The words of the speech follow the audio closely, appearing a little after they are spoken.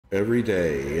Every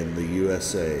day in the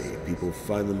USA, people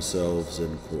find themselves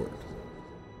in court.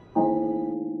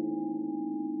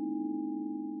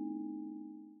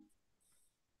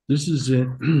 This is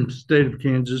in State of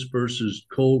Kansas versus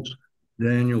Colt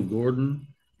Daniel Gordon,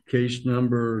 case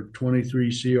number 23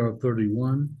 CR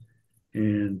 31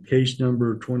 and case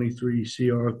number 23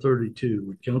 CR 32.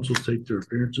 Would counsel take their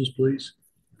appearances, please?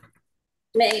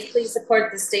 May it please the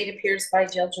court, the state appears by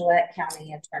Jill Gillette,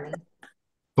 County Attorney.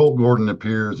 Colt Gordon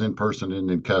appears in person and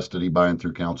in custody by and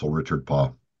through counsel Richard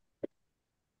Paw.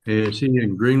 Is he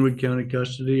in Greenwood County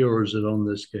custody or is it on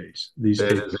this case? It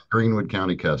is in Greenwood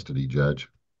County custody, Judge.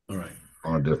 All right.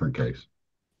 On a different case.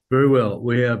 Very well.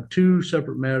 We have two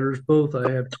separate matters. Both I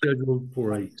have scheduled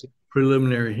for a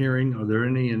preliminary hearing. Are there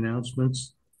any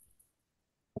announcements?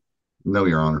 No,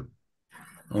 Your Honor.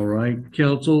 All right.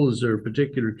 Counsel, is there a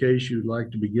particular case you'd like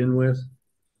to begin with?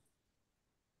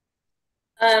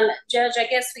 Judge, I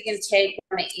guess we can take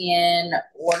them in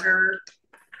order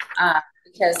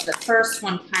because the first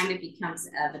one kind of becomes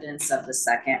evidence of the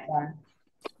second one.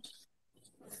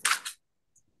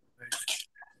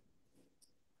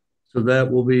 So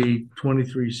that will be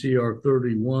 23 CR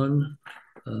 31.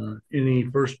 Any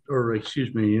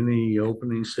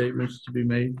opening statements to be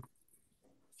made?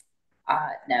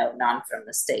 No, none from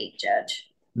the state, Judge.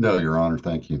 No, Your Honor.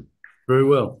 Thank you. Very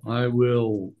well. I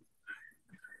will.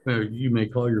 You may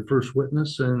call your first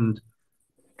witness and.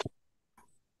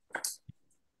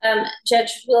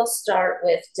 Judge, we'll start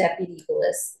with Deputy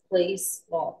Bliss, please.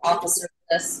 Well, Officer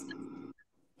Bliss.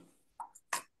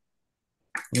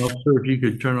 Officer, if you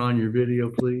could turn on your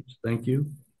video, please. Thank you.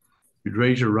 You'd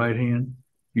raise your right hand.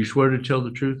 You swear to tell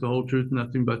the truth, the whole truth,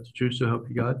 nothing but the truth, so help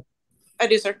you God? I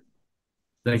do, sir.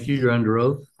 Thank you. You're under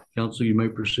oath. Counsel, you may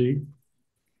proceed.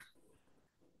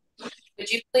 Would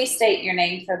you please state your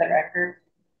name for the record?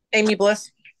 Amy Bliss.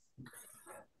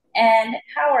 And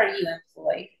how are you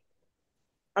employed?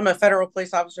 I'm a federal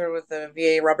police officer with the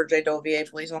VA, Robert J. Dole VA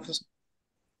Police Office.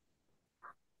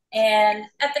 And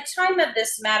at the time of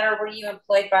this matter, were you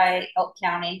employed by Elk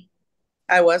County?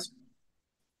 I was.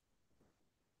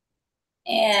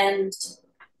 And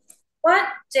what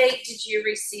date did you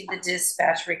receive the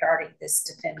dispatch regarding this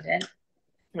defendant?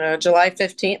 July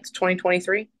 15th,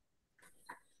 2023.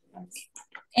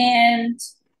 And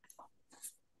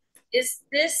is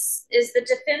the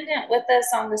defendant with us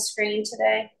on the screen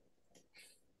today?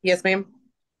 Yes, ma'am.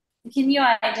 Can you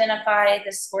identify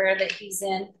the square that he's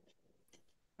in?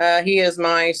 He is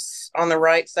my, on the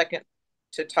right, second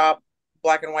to top,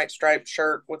 black and white striped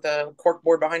shirt with a cork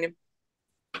board behind him.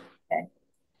 Okay.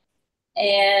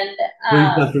 And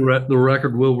please, the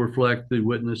record will reflect the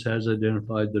witness has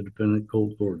identified the defendant,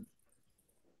 Colt Gordon.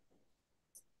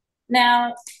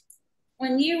 Now,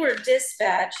 when you were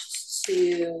dispatched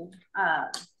to,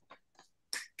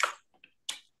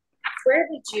 where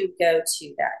did you go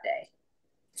to that day?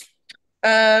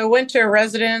 Went to a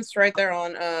residence right there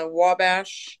on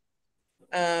Wabash.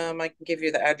 I can give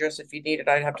you the address if you need it.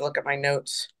 I'd have to look at my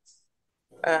notes.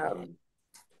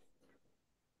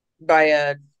 By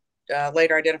a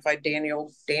later identified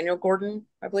Daniel Gordon,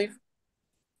 I believe.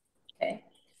 Okay.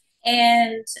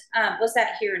 And was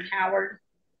that here in Howard?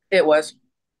 It was.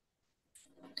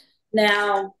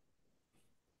 Now,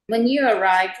 when you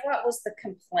arrived, what was the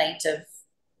complaint of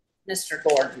Mr.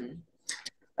 Gordon?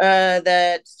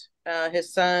 That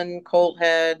his son, Colt,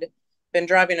 had been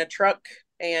driving a truck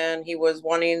and he was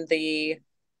wanting the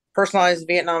personalized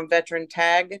Vietnam veteran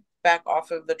tag back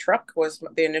off of the truck was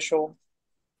the initial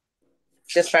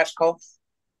dispatch call.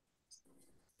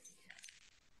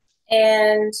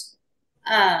 And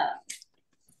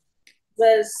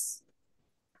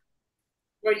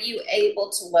were you able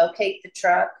to locate the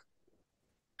truck?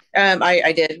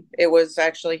 I did. It was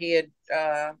actually, he had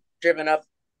driven up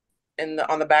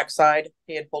on the back side.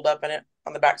 He had pulled up in it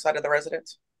on the back side of the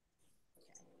residence.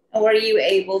 Were you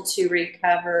able to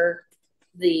recover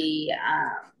the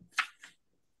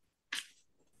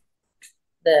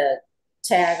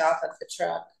tag off of the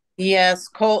truck? Yes,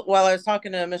 Colt, while I was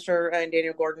talking to Mr.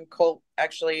 Daniel Gordon, Colt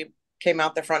actually came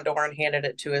out the front door and handed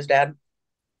it to his dad.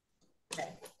 Okay.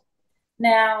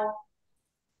 Now,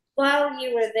 while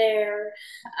you were there,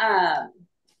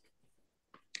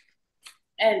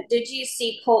 and did you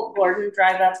see Colt Gordon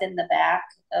drive up in the back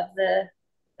of the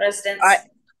residence?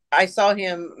 I saw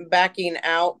him backing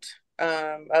out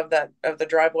of the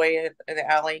driveway in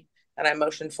the alley, and I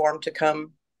motioned for him to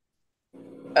come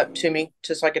up to me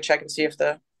just so I could check and see if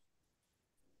the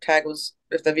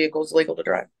vehicle was legal to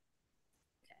drive.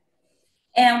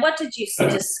 And what did you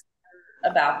discover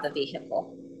about the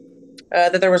vehicle?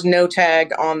 That there was no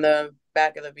tag on the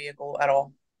back of the vehicle at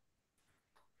all.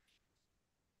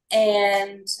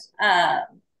 And Now,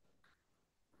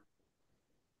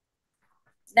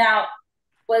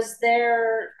 was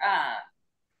there,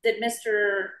 did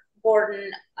Mr.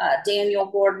 Gordon, Daniel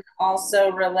Gordon,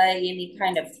 also relay any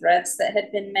kind of threats that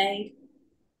had been made?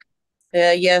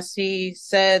 Yes, he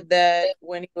said that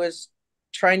when he was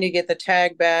trying to get the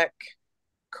tag back,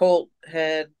 Colt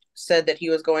had said that he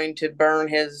was going to burn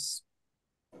his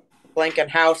blanket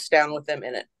house down with them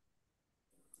in it.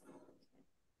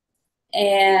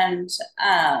 And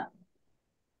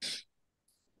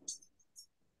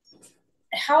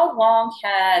how long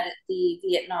had the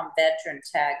Vietnam veteran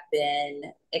tag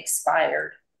been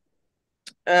expired?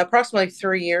 Approximately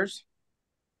 3 years,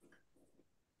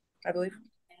 I believe.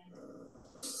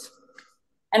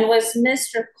 And was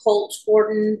Mr. Colt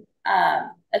Gordon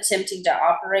attempting to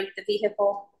operate the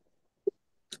vehicle?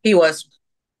 He was.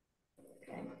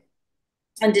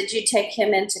 And did you take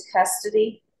him into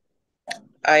custody?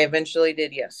 I eventually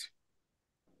did, yes.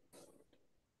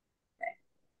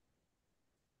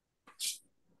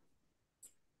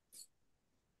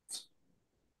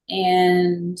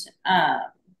 And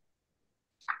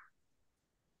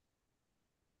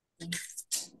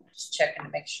just checking to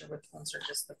make sure which ones are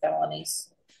just the felonies.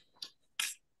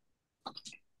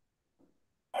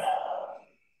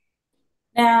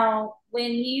 Now,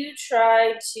 when you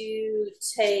tried to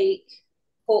take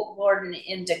Colt Gordon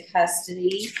into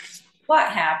custody,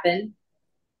 what happened?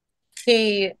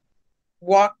 He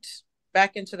walked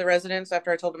back into the residence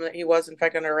after I told him that he was in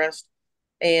fact under arrest.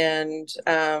 And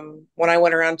when I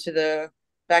went around to the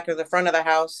back of the front of the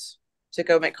house to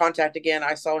go make contact again,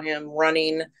 I saw him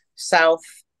running south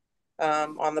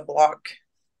on the block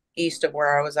east of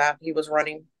where I was at. He was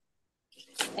running.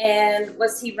 And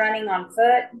was he running on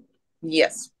foot?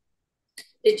 Yes.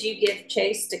 Did you give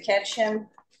chase to catch him?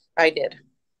 I did.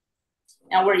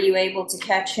 Now, were you able to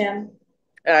catch him?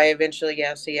 I eventually,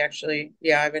 yes, I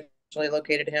eventually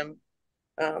located him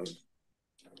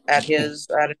at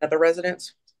another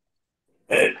residence.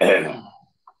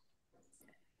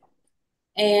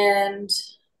 And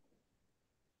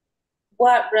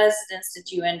what residence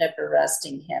did you end up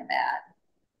arresting him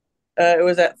at? It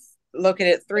was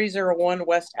located at 301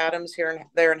 West Adams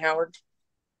there in Howard.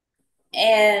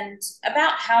 And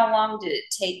about how long did it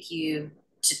take you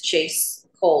to chase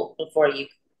Colt before you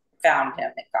found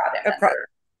him and got him under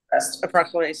arrest?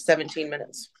 Approximately 17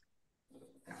 minutes.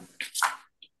 I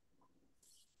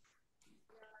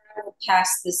will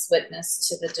pass this witness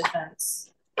to the defense.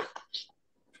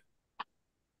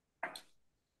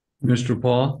 Mr.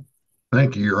 Paul?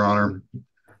 Thank you, Your Honor.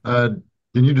 Can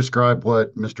you describe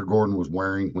what Mr. Gordon was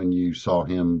wearing when you saw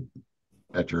him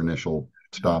at your initial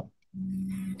stop?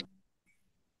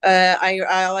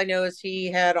 All I know is he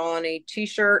had on a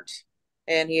t-shirt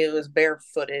and he was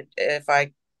barefooted, if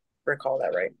I recall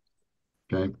that right.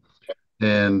 Okay.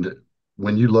 And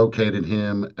when you located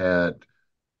him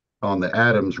on the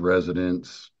Adams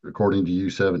residence, according to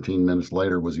you, 17 minutes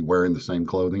later, was he wearing the same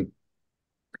clothing?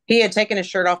 He had taken his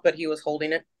shirt off, but he was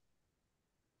holding it.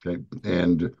 Okay.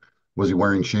 And was he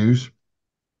wearing shoes?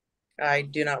 I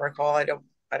do not recall. I don't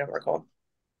recall.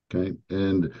 Okay.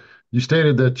 And you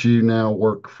stated that you now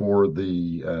work for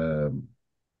the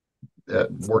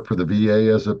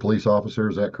VA as a police officer.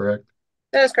 Is that correct?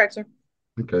 That is correct, sir.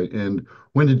 Okay. And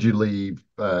when did you leave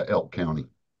Elk County?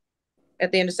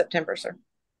 At the end of September, sir.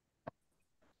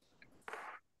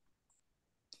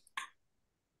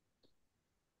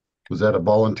 Was that a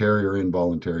voluntary or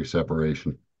involuntary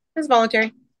separation? It's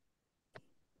voluntary.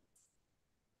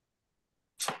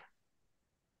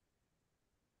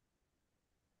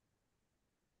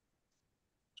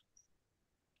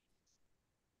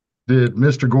 Did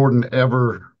Mr. Gordon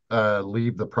ever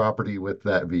leave the property with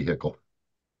that vehicle?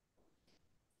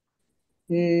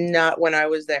 Not when I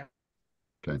was there.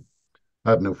 Okay. I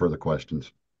have no further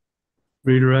questions.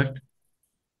 Redirect?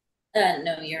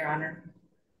 No, Your Honor.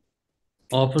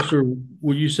 Officer,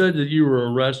 well, you said that you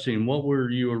were arresting. What were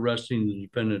you arresting the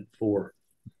defendant for?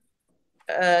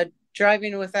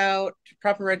 Driving without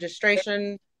proper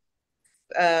registration,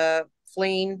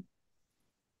 fleeing,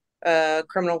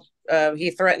 criminal.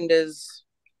 He threatened his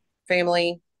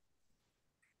family.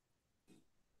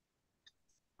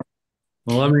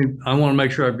 Well, I want to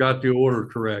make sure I've got the order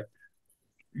correct.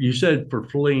 You said for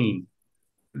fleeing.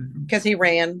 Because he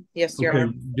ran. Yes, Your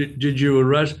Honor. Did you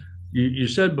arrest? You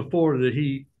said before that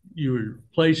you were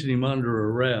placing him under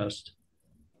arrest,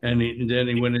 and then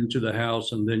he went into the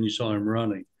house, and then you saw him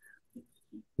running.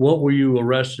 What were you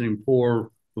arresting him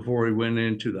for before he went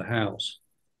into the house?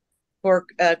 For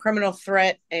criminal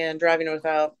threat and driving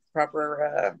without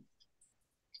proper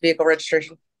vehicle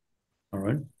registration. All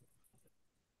right.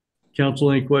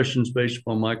 Counsel, any questions based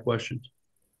upon my questions?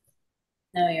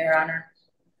 No, Your Honor.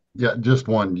 Yeah, just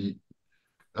one.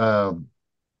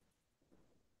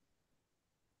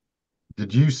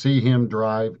 Did you see him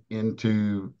drive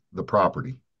into the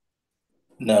property?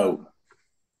 No.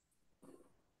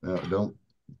 Don't.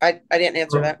 I didn't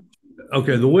answer that.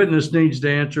 Okay, the witness needs to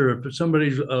answer. If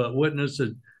somebody's a witness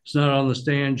that's not on the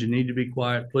stand, you need to be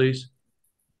quiet, please.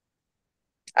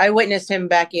 I witnessed him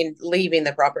leaving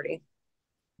the property.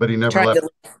 But he never Trying left.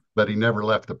 to But he never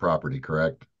left the property,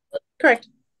 correct? Correct.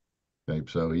 Okay,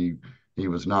 so he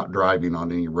was not driving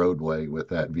on any roadway with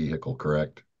that vehicle,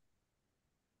 correct?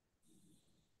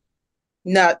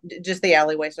 No, just the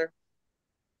alleyway, sir.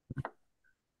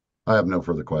 I have no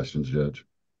further questions, Judge.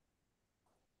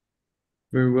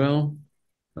 Very well.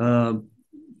 Do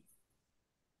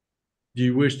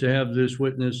you wish to have this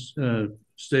witness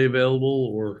stay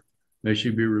available, or may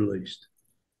she be released?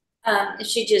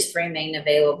 She just remained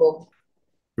available.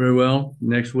 Very well.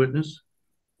 Next witness.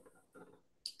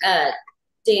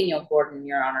 Daniel Gordon,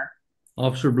 Your Honor.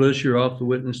 Officer Bliss, you're off the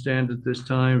witness stand at this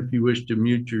time. If you wish to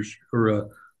mute your or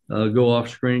go off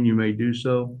screen, you may do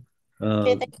so.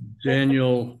 Okay,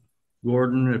 Daniel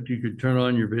Gordon, if you could turn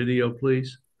on your video,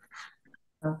 please.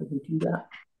 How could we do that?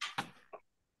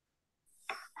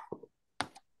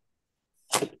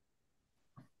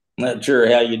 Not sure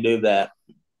how you do that.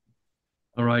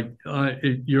 All right.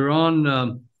 You're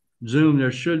on Zoom.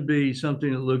 There should be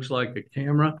something that looks like a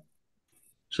camera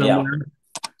somewhere.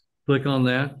 Yeah. Click on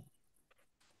that.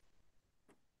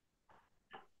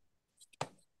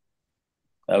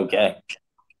 Okay.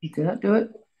 Did that do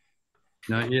it?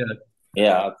 Not yet.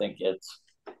 Yeah, I think it's.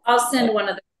 I'll send one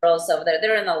of the girls over there.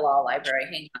 They're in the law library.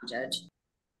 Hang on, Judge.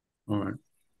 All right.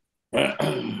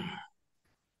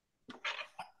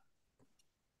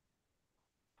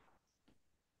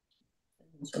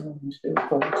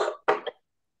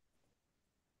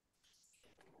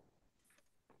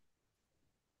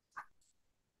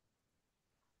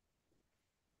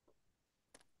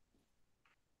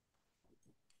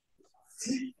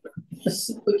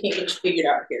 We can't get you figured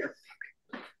out here.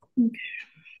 Okay.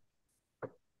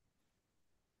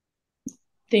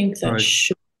 Think that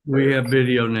should. We have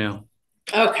video now.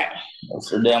 Okay.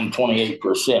 They're down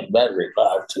 28% battery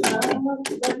life too.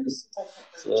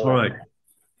 So, all right.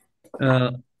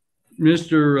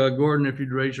 Mr. Gordon, if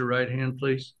you'd raise your right hand,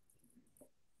 please.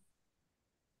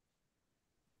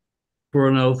 For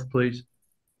an oath, please.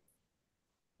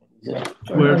 Yeah.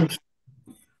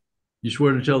 You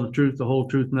swear to tell the truth, the whole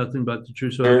truth, nothing but the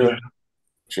truth.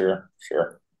 Sure.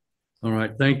 All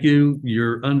right. Thank you.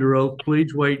 You're under oath.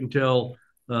 Please wait until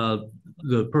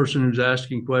the person who's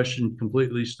asking questions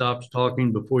completely stops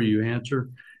talking before you answer.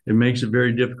 It makes it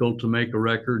very difficult to make a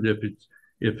record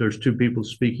if there's two people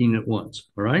speaking at once.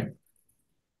 All right.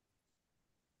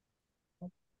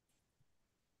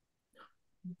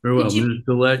 Very well. Ms.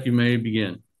 Gillette, you may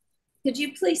begin. Could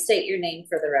you please state your name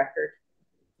for the record?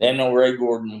 Daniel Ray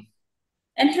Gordon.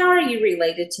 And how are you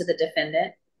related to the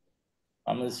defendant?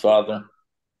 I'm his father.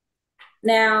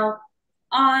 Now,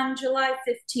 on July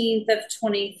 15th of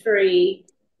 23,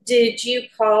 did you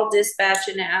call dispatch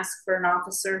and ask for an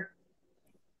officer?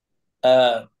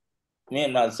 Me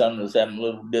and my son was having a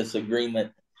little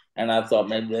disagreement, and I thought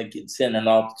maybe they could send an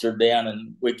officer down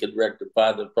and we could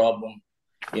rectify the problem.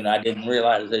 You know, I didn't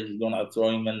realize they was going to throw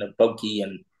him in the pokey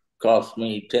and cost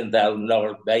me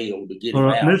 $10,000 bail to get him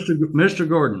out. Mr.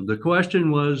 Gordon, the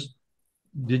question was,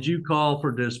 did you call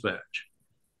for dispatch?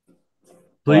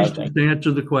 Please just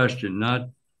answer the question, not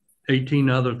 18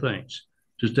 other things.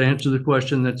 Just answer the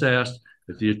question that's asked.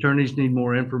 If the attorneys need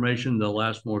more information, they'll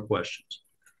ask more questions.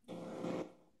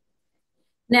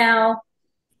 Now,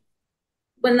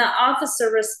 when the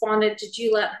officer responded, did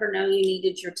you let her know you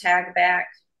needed your tag back?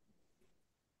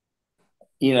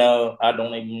 You know, I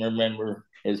don't even remember.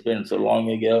 It's been so long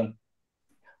ago.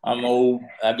 I'm old.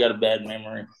 I got a bad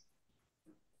memory.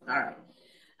 All right.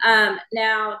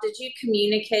 Now, did you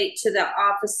communicate to the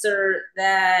officer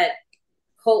that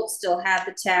Colt still had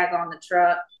the tag on the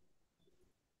truck?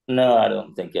 No, I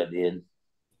don't think I did.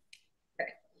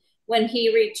 Okay. When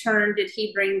he returned, did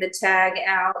he bring the tag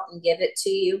out and give it to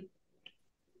you?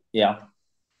 Yeah.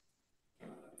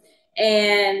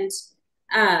 And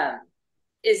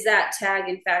is that tag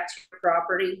in fact your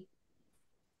property?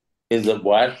 Is it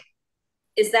what?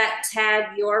 Is that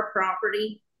tag your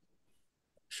property?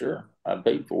 Sure, I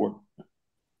paid for it.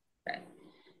 Okay.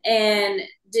 And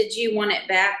did you want it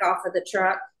back off of the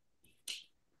truck?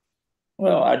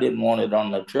 Well, I didn't want it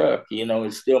on the truck. You know,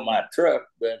 it's still my truck,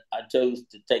 but I chose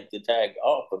to take the tag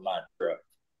off of my truck.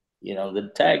 You know, the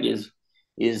tag is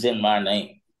in my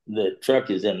name. The truck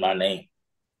is in my name.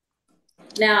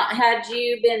 Now, had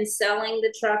you been selling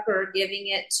the truck or giving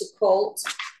it to Colt?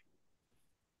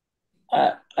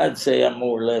 I'd say I'm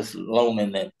more or less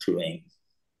loaning it to him,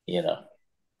 you know.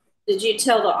 Did you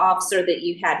tell the officer that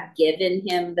you had given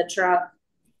him the truck?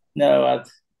 No, I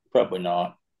probably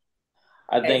not.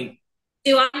 I Okay. think.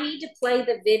 Do I need to play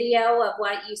the video of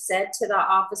what you said to the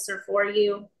officer for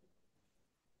you?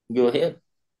 Go ahead.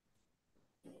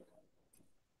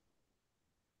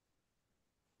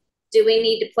 Do we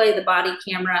need to play the body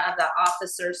camera of the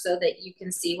officer so that you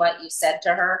can see what you said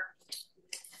to her?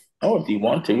 Oh, if you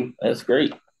want to, that's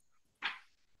great.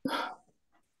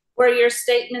 Were your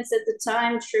statements at the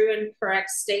time true and correct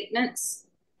statements?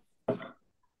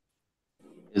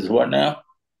 Is what now?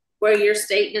 Were your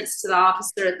statements to the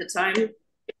officer at the time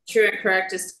true and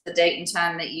correct as to the date and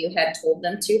time that you had told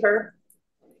them to her?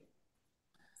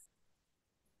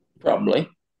 Probably.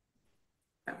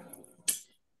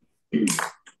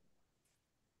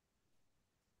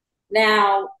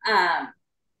 Now,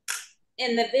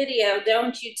 in the video,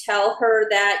 don't you tell her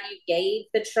that you gave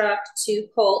the truck to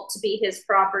Colt to be his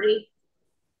property?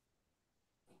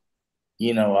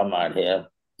 You know, I might have,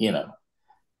 you know.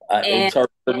 It's hard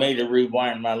for me to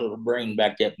rewind my little brain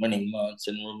back that many months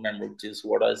and remember just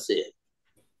what I said.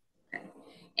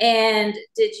 And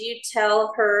did you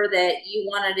tell her that you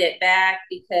wanted it back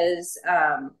because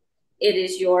it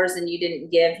is yours and you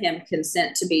didn't give him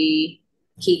consent to be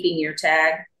keeping your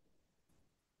tag?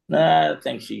 Nah, I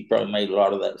think she probably made a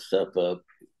lot of that stuff up.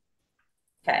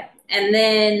 Okay. And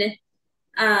then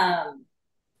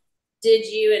did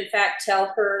you in fact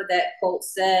tell her that Colt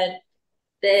said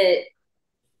that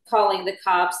calling the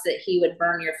cops that he would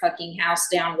burn your fucking house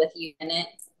down with you in it?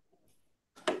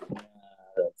 I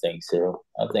don't think so.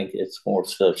 I think it's more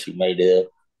stuff she made up.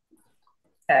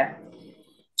 Okay.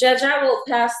 Judge, I will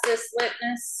pass this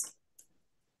witness.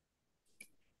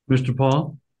 Mr.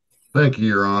 Paul? Thank you,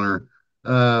 Your Honor.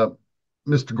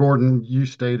 Mr. Gordon, you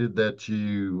stated that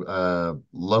you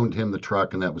loaned him the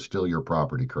truck and that was still your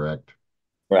property, correct?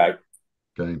 Right.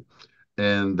 Okay.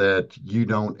 And that you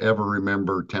don't ever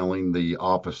remember telling the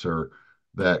officer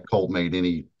that Colt made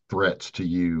any threats to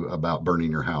you about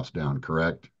burning your house down,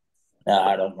 correct? No,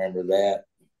 I don't remember that.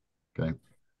 Okay.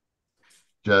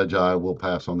 Judge, I will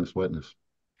pass on this witness.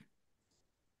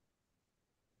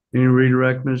 Any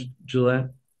redirect, Ms.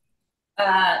 Gillette?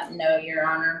 No, Your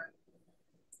Honor.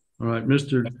 All right,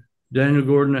 Mr. Daniel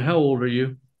Gordon, how old are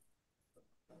you?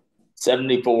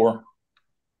 74.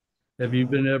 Have you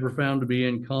been ever found to be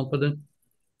incompetent?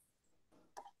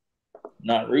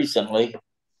 Not recently.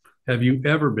 Have you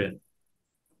ever been?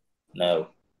 No.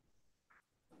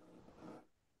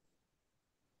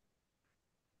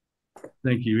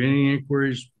 Thank you. Any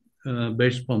inquiries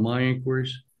based upon my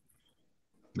inquiries?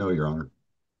 No, Your Honor.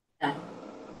 No.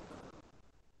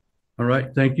 All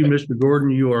right. Thank you, Mr. Gordon.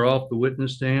 You are off the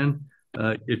witness stand.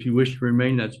 If you wish to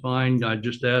remain, that's fine. I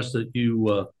just ask that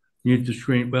you mute the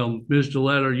screen. Well, Ms.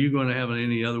 Gillette, are you going to have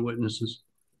any other witnesses?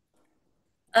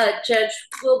 Judge,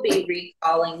 we'll be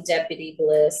recalling Deputy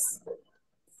Bliss.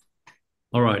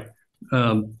 All right.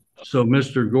 So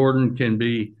Mr. Gordon can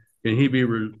he be,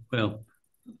 well,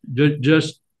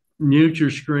 just mute your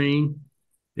screen.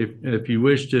 If you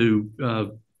wish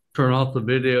to turn off the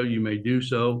video, you may do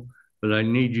so, but I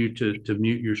need you to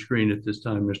mute your screen at this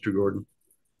time, Mr. Gordon,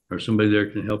 or somebody there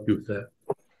can help you with that.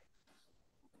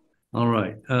 All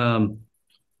right.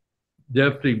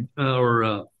 Deputy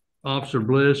or Officer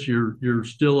Bliss, you're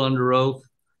still under oath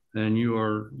and you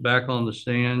are back on the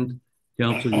stand.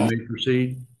 Counsel, you may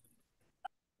proceed.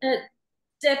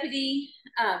 Deputy,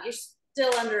 you're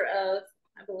still under oath,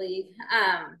 I believe.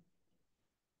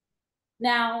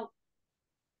 Now,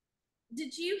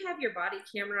 did you have your body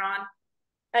camera on?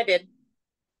 I did.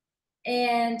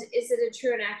 And is it a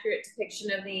true and accurate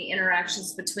depiction of the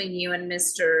interactions between you and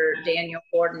Mr. Daniel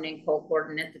Gordon and Colt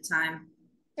Gordon at the time?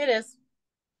 It is.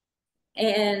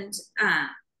 And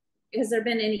has there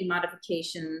been any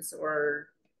modifications or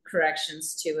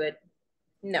corrections to it?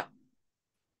 No.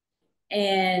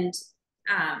 And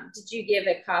did you give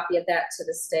a copy of that to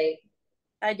the state?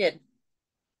 I did.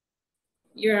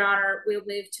 Your Honor, we'll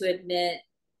move to admit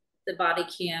the body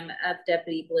cam of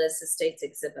Deputy Bliss as State's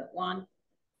Exhibit 1.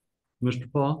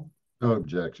 Mr. Paul? No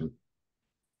objection.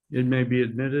 It may be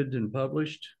admitted and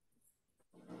published.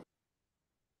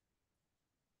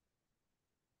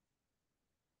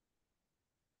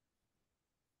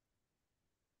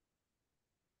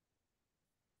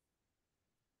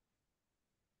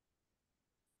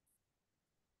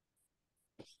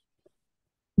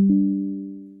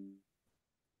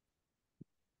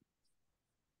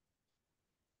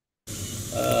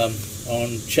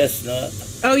 On Chestnut.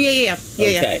 Oh, yeah.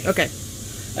 Okay. Okay.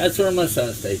 That's where my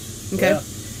son stays. Okay. Well,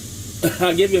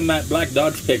 I'll give him that black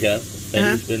Dodge pickup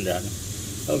that he's been driving.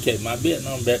 Okay, my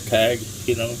Vietnam vet tag,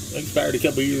 expired a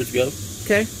couple years ago.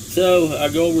 Okay. So I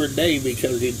go over to Dave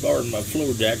because he borrowed my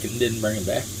floor jack and didn't bring it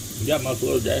back. He got my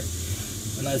floor jack.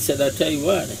 And I said, I tell you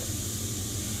what,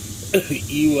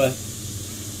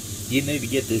 you need to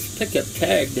get this pickup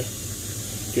tagged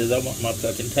because I want my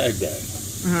fucking tag back.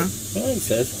 Well, he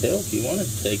says, hell, if you want it,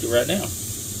 take it right now.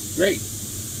 Great.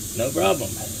 No problem.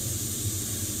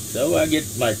 So I get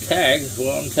my tag.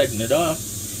 While I'm taking it off,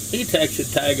 he takes the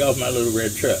tag off my little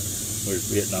red truck. Where's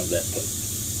Vietnam vet plate?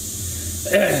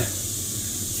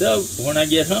 So when I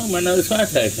get home, I notice my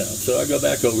tag's on. So I go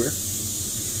back over.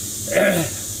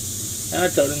 And I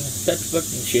told him, cut the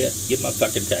fucking shit, get my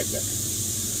fucking tag back.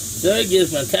 So he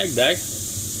gives my tag back,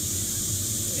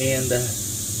 and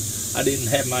I didn't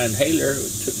have my inhaler.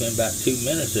 It took me about 2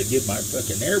 minutes to get my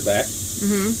fucking air back.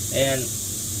 And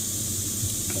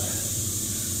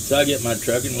so I get my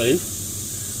truck and leave.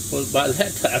 Well, by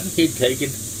that time, he'd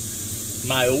taken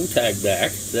my old tag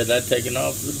back that I'd taken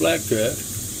off the black truck.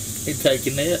 He'd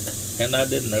taken it, and I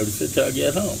didn't notice it till I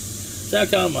get home. So I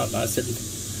called him up, and I said,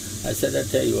 I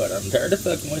tell you what, I'm tired of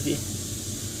fucking with you.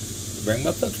 Bring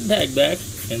my fucking tag back,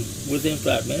 and within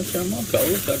 5 minutes, I'm gonna call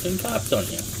the fucking cops on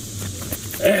you.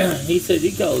 He said,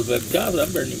 you call the fucking cops,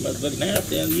 I'll burn your motherfucking house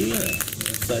down to you.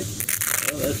 It's like,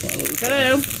 well, that's my little...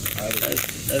 Hello.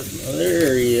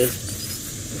 There he is.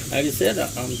 Like I said,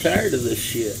 I'm tired of this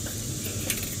shit.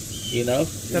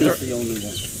 That's the only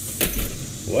one.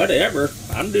 Whatever.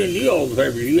 I'm doing you all the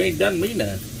favor. You ain't done me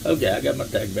none. Okay, I got my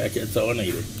tag back. That's all I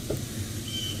needed.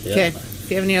 Okay. If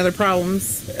you have any other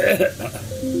problems.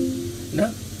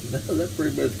 No, that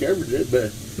pretty much covers it.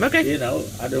 But, okay.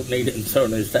 I don't need him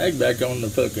throwing his tag back on the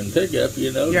fucking pickup,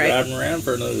 Right. driving around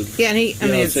for another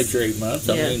 6 or 8 months.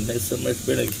 I mean, it's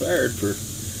been expired for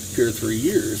 2 or 3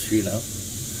 years,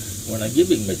 when I give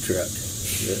him the truck.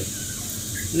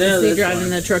 No, is he driving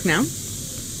the truck now? I don't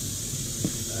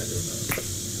know.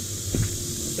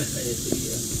 If he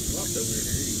walked over here,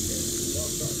 he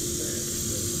walked off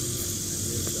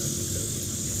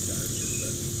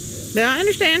the Yeah, I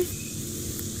understand.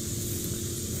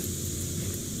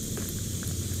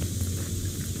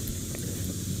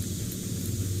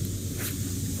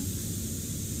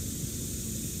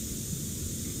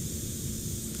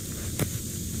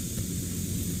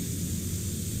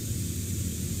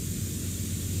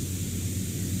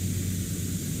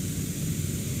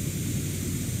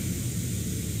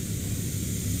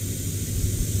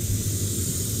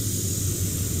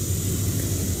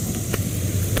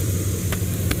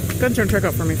 Go ahead and turn the truck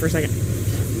up for me for a second.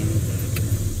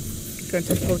 Go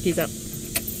ahead and pull the keys out.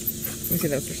 Let me see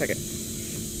those for a second.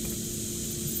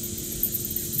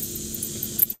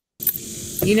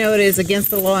 You know it is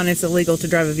against the law and it's illegal to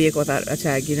drive a vehicle without a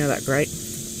tag. You know that, right?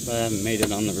 But I haven't made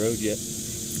it on the road yet.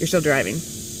 You're still driving.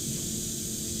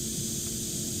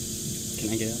 Can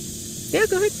I get out? Yeah,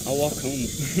 go ahead. I'll walk home.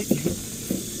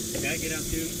 Can I get out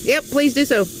too? Yep, please do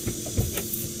so.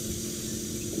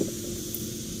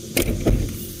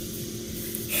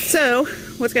 So,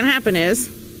 what's going to happen is,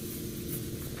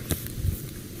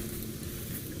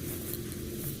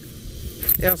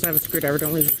 they also have a screwdriver.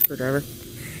 Don't leave the screwdriver.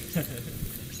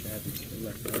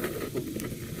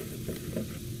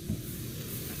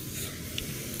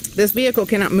 This vehicle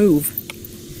cannot move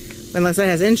unless it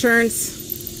has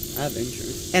insurance. I have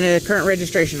insurance. And a current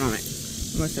registration on it.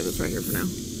 I'm going to set this right here for now.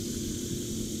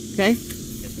 Okay?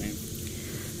 Yes, ma'am.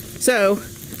 So,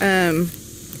 I'm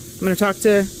going to talk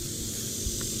to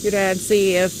your dad,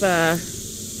 see if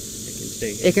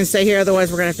it can stay here. Otherwise,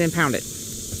 we're going to have to impound it.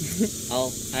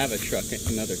 I have a truck,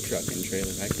 another truck and trailer.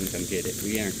 I can come get it.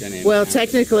 We aren't going to. Well,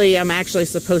 technically, I'm actually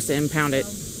supposed to impound it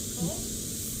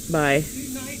by.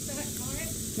 You knifed that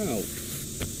client? No.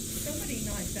 Somebody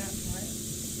knifed that client.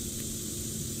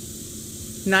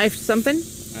 Knife something?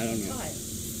 I don't know.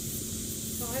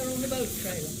 Fire on the boat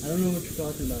trailer. I don't know what you're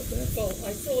talking about, Beth. Well,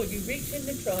 I saw you reach in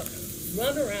the truck,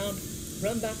 run around,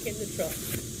 run back in the truck.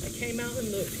 I came out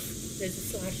and looked. There's a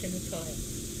slash in the tire.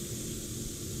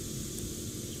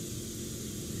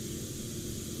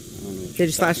 I don't know what Did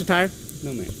you slash the tire?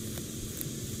 No, ma'am.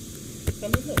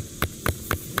 Come and look.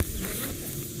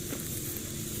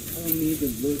 I don't need to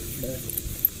look, Beth.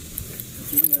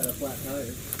 You got a flat tire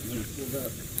when it pulled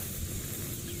up.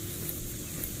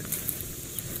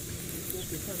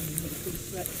 You're telling me that he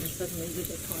threatened and suddenly did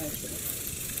a tire shot.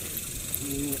 I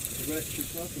don't know what threat you're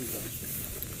talking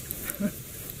about.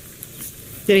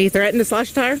 Did he threaten to slash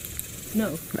the tire?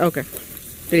 No. Okay.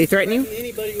 Did he threaten you?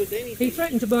 Anybody with anything? He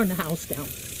threatened to burn the house down.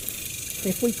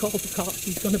 If we called the cops,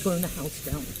 he's going to burn the house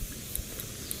down.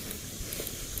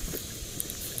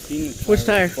 seen the tire Which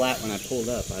tire? flat when I pulled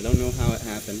up. I don't know how it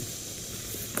happened.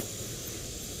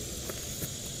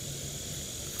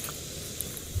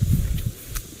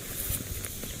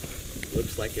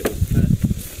 Looks like it was cut.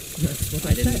 That's what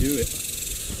I didn't do it.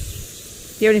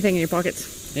 Do you have anything in your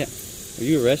pockets? Yeah. Are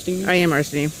you arresting me? I am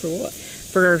arresting you. For what?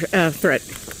 For threat.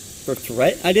 For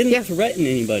threat? I didn't threaten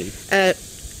anybody. I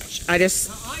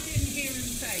just. I didn't hear him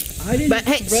say. I didn't But,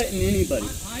 hey, threaten anybody.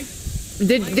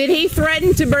 Did he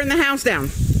threaten to burn the house down?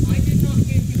 I did not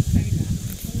hear him say that. I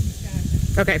told his dad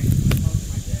that. Okay.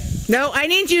 No, I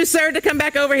need you, sir, to come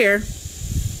back over here.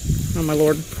 Oh my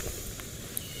lord.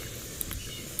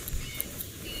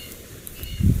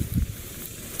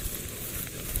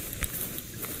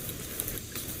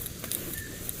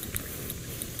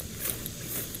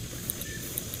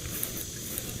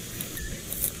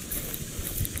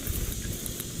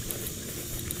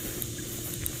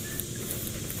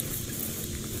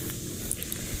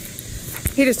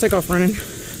 He just took off running.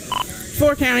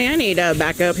 4 County, I need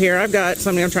backup here. I've got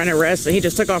somebody I'm trying to arrest. He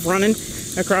just took off running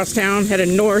across town, headed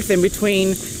north in between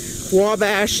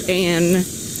Wabash and...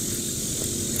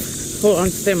 Hold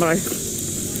on, stand by.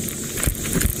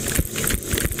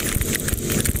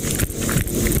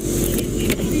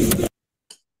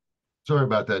 Sorry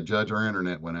about that, Judge. Our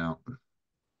internet went out.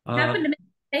 Happened to me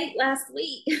late last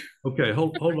week. Okay,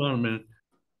 hold on a minute.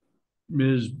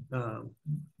 Ms.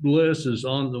 Bliss is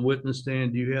on the witness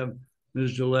stand. Do you have,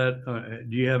 Ms. Gillette,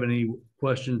 do you have any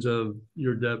questions of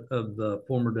the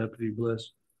former Deputy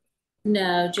Bliss?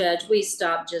 No, Judge, we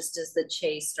stopped just as the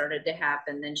chase started to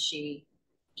happen. Then she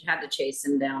had to chase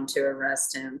him down to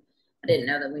arrest him. I didn't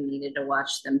know that we needed to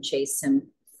watch them chase him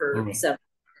for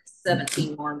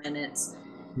 17 more minutes.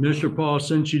 Mr. Paul,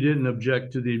 since you didn't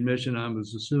object to the admission, I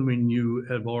was assuming you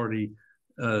have already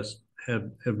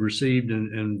have received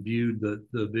and viewed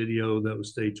the video that was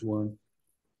stage 1.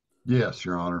 Yes,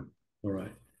 Your Honor. All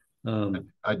right.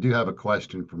 I do have a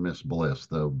question for Miss Bliss,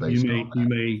 though. Based you on that.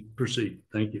 may proceed.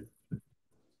 Thank you.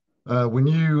 When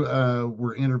you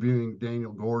were interviewing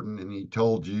Daniel Gordon and he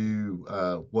told you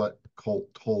what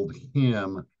Colt told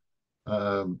him,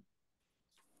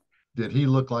 did he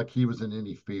look like he was in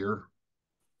any fear?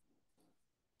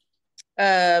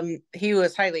 He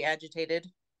was highly agitated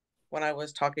when I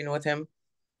was talking with him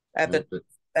and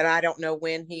I don't know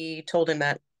when he told him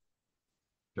that.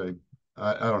 Okay.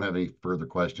 I don't have any further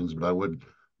questions, but I would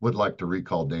like to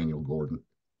recall Daniel Gordon.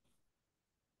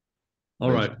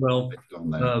 All right. Well,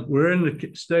 we're in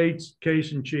the state's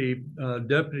case in chief.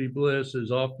 Deputy Bliss is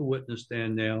off the witness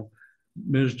stand now.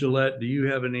 Ms. Gillette, do you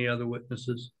have any other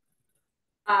witnesses?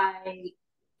 I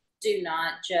do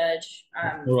not, Judge.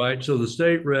 All right. So the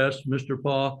state rests. Mr.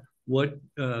 Paul, what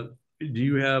do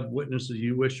you have witnesses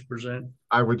you wish to present?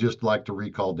 I would just like to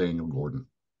recall Daniel Gordon.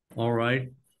 All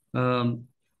right. Okay,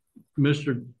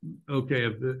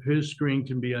 if his screen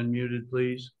can be unmuted,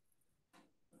 please.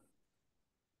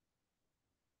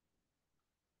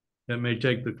 That may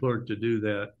take the clerk to do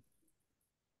that.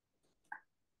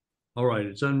 All right,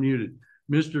 it's unmuted.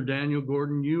 Mr. Daniel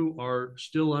Gordon, you are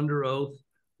still under oath.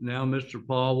 Now Mr.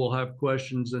 Paul will have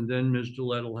questions and then Ms.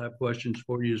 Gillette will have questions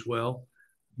for you as well.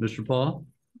 Mr. Paul?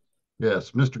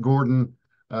 Yes, Mr. Gordon,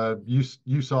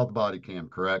 you saw the body cam,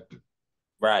 correct?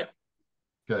 Right.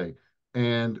 Okay.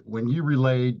 And when you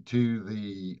relayed to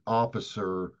the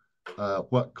officer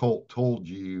what Colt told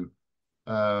you,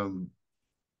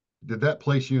 did that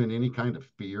place you in any kind of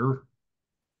fear?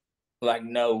 Like,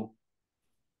 no.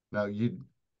 No, you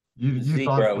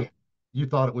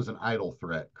thought it was an idle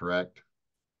threat, correct?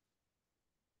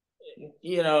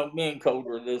 You know, me and Colt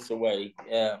were this way.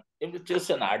 Yeah, it was just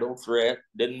an idle threat.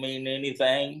 Didn't mean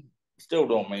anything. Still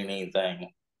don't mean anything.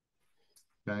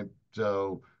 Okay,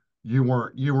 so you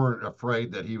weren't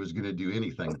afraid that he was going to do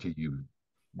anything to you?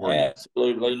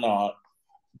 Absolutely not.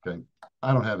 Okay,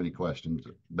 I don't have any questions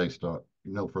based on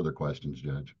no further questions,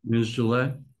 Judge. Ms.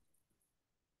 Gillette?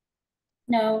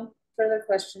 No further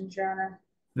questions, Your Honor.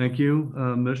 Thank you.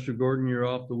 Mr. Gordon, you're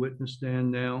off the witness stand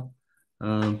now.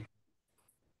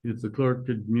 If the clerk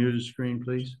could mute his screen,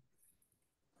 please.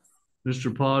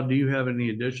 Mr. Paul, do you have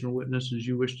any additional witnesses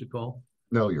you wish to call?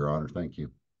 No, Your Honor. Thank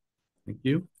you. Thank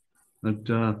you. But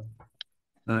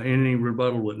any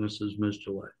rebuttal witnesses, Ms.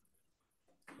 Gillette?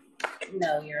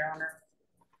 No, Your Honor.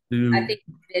 I think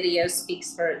the video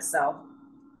speaks for itself.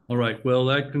 All right. Well,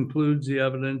 that concludes the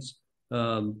evidence.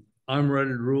 I'm ready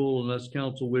to rule unless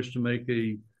counsel wish to make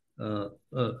a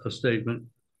statement.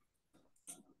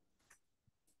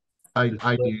 I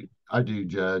do,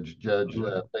 Judge.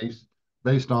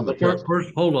 Based on the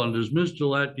first, hold on. Does Ms.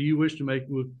 Gillette, do you wish to make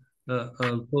a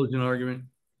closing argument?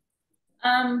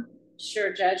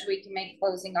 Sure, Judge. We can make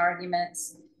closing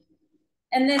arguments.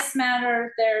 In this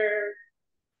matter, there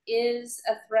is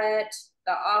a threat.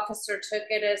 The officer took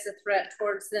it as a threat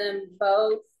towards them.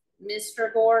 Both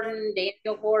Mr. Gordon,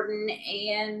 Daniel Gordon,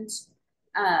 and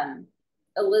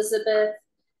Elizabeth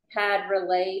had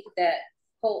relayed that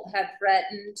Colt had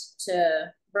threatened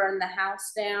to burn the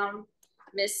house down.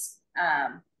 Ms.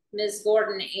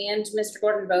 Gordon and Mr.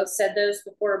 Gordon both said those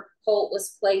before Colt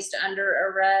was placed under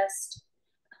arrest.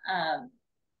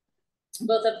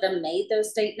 Both of them made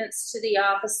those statements to the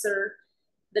officer.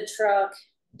 The truck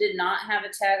did not have a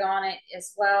tag on it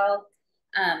as well.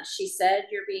 She said,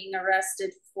 "You're being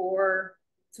arrested for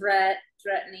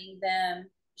threatening them."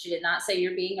 She did not say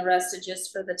you're being arrested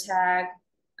just for the tag.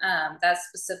 That's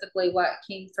specifically what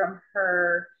came from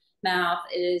her mouth.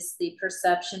 It is the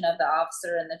perception of the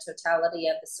officer and the totality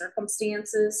of the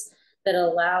circumstances that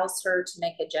allows her to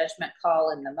make a judgment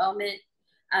call in the moment.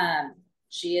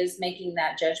 She is making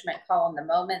that judgment call in the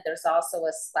moment. There's also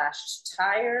a slashed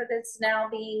tire that's now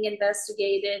being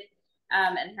investigated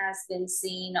and has been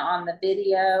seen on the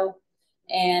video,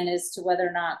 and as to whether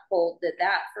or not Colt did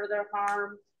that further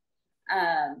harm.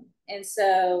 And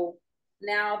so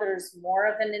now there's more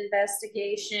of an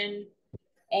investigation,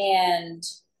 and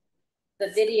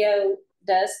the video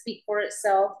does speak for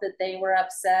itself that they were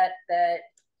upset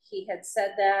that he had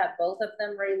said that. Both of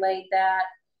them relayed that.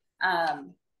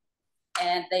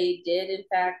 And they did, in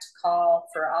fact, call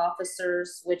for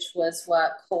officers, which was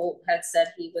what Colt had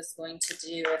said he was going to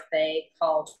do if they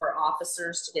called for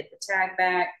officers to get the tag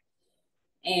back.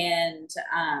 And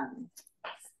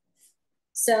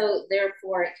so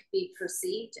therefore it could be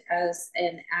perceived as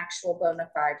an actual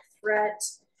bona fide threat.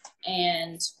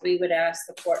 And we would ask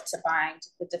the court to bind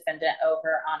the defendant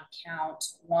over on count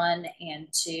 1 and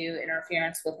 2,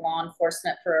 interference with law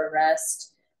enforcement for arrest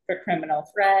for criminal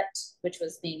threat, which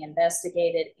was being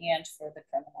investigated, and for the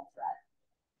criminal threat.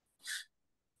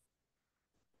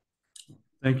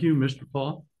 Thank you, Mr.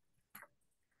 Paul.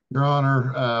 Your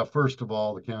Honor, first of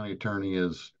all, the county attorney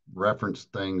has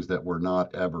referenced things that were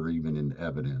not ever even in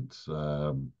evidence.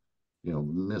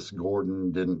 Miss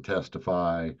Gordon didn't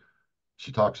testify.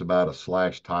 She talks about a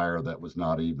slashed tire that was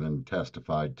not even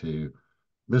testified to.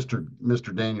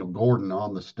 Mr. Daniel Gordon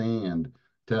on the stand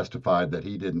testified that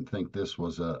he didn't think this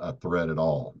was a threat at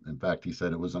all. In fact, he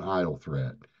said it was an idle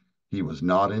threat. He was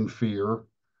not in fear.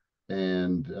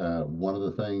 And one of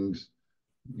the things,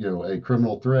 a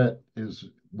criminal threat is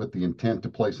with the intent to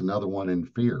place another one in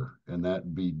fear, and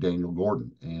that'd be Daniel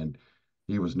Gordon. And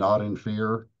he was not in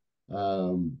fear.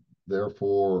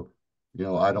 Therefore,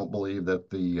 I don't believe that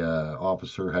the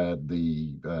officer had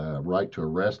the right to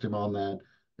arrest him on that.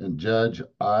 And Judge,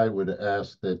 I would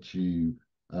ask that you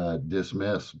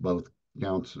dismiss both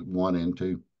counts 1 and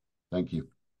 2. Thank you.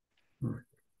 All right.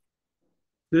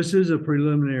 This is a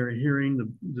preliminary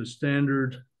hearing. The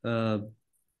standard and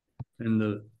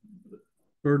the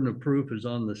burden of proof is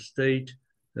on the state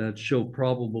that show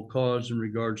probable cause in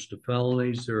regards to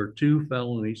felonies. There are 2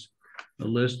 felonies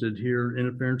listed here: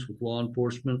 interference with law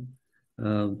enforcement,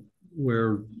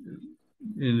 where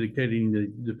indicating the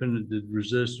defendant did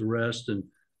resist arrest and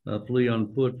flee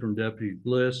on foot from Deputy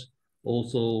Bliss.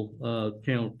 Also,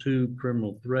 count 2,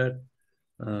 criminal threat,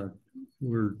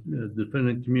 where the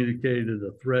defendant communicated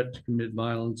a threat to commit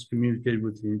violence, communicated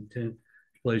with the intent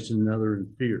to place another in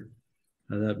fear,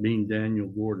 that being Daniel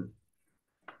Gordon.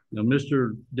 Now,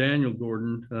 Mr. Daniel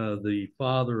Gordon, the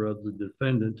father of the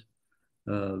defendant,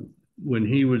 when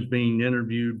he was being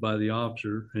interviewed by the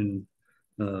officer, and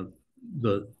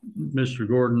Mr.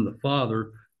 Gordon, the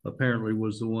father, apparently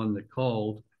was the one that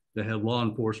called to have law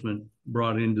enforcement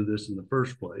brought into this in the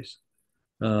first place.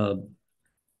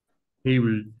 He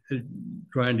was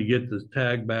trying to get the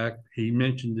tag back. He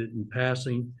mentioned it in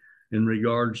passing in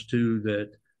regards to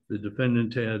that the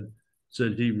defendant had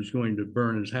said he was going to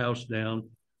burn his house down,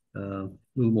 a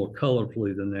little more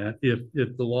colorfully than that,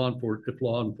 if law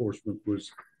enforcement was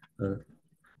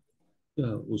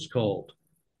called.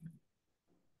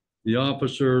 The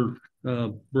officer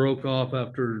broke off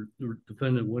after the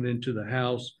defendant went into the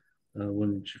house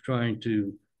when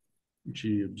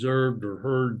she observed or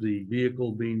heard the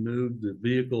vehicle being moved. The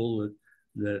vehicle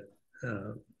that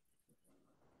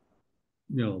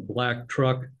black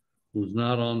truck was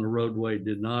not on the roadway,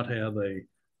 did not have a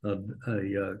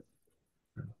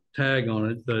tag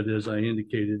on it, but as I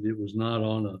indicated, it was not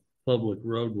on a public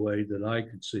roadway that I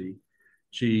could see.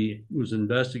 She was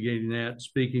investigating that,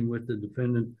 speaking with the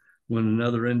defendant, when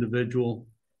another individual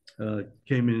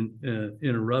came in,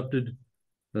 interrupted.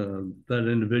 That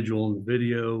individual in the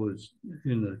video was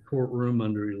in the courtroom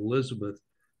under Elizabeth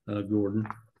Gordon,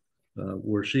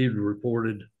 where she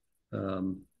reported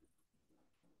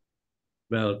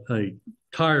about a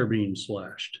tire being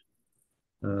slashed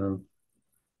in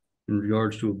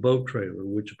regards to a boat trailer,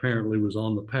 which apparently was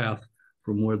on the path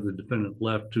from where the defendant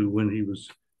left to when he was,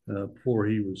 before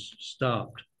he was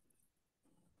stopped.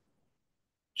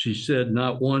 She said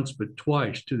not once, but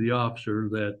twice to the officer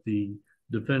that the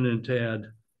defendant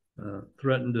had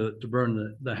threatened to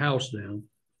burn the house down.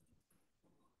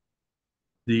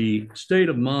 The state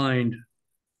of mind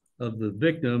of the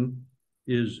victim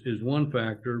is one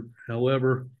factor.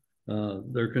 However,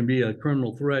 there can be a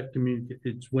criminal threat.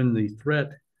 It's when the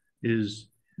threat is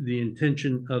the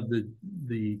intention of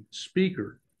the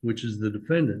speaker, which is the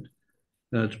defendant,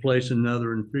 to place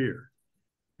another in fear.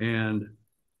 And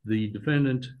the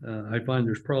defendant, I find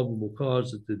there's probable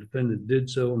cause that the defendant did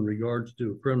so in regards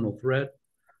to a criminal threat,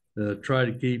 try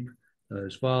to keep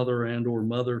his father and or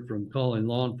mother from calling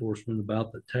law enforcement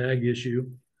about the tag issue.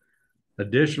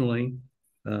 Additionally,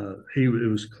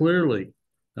 it was clearly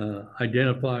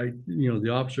identified, the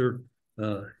officer,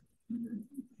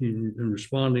 in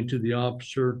responding to the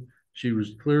officer, she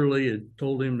was clearly had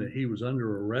told him that he was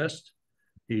under arrest.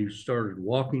 He started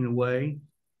walking away.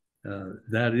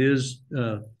 That is,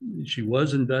 she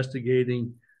was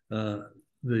investigating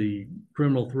the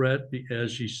criminal threat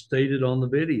as she stated on the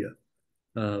video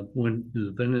when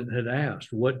the defendant had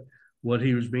asked what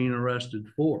he was being arrested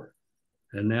for.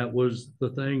 And that was the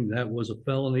thing. That was a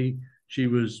felony she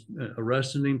was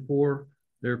arresting him for.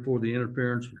 Therefore, the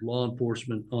interference with law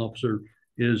enforcement officer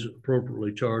is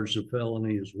appropriately charged a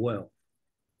felony as well.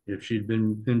 If she'd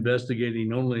been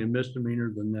investigating only a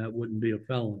misdemeanor, then that wouldn't be a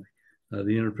felony.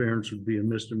 The interference would be a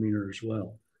misdemeanor as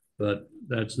well. But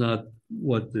that's not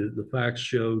what the facts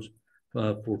shows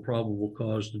for probable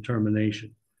cause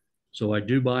determination. So I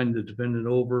do bind the defendant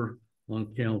over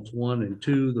on counts 1 and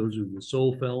 2. Those are the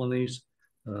sole felonies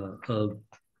of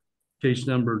case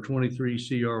number 23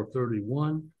 CR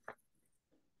 31.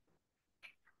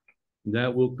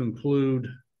 That will conclude.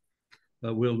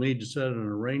 We'll need to set an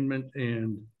arraignment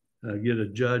and get a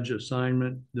judge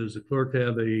assignment. Does the clerk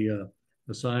have a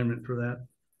assignment for that?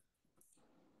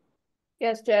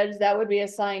 Yes, Judge, that would be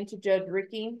assigned to Judge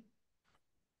Ricky.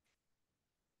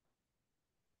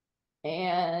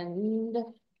 And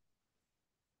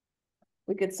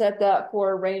we could set that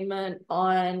for arraignment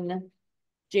on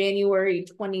January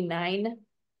 29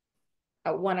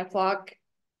 at 1 o'clock.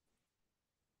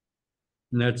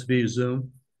 And that's via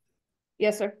Zoom?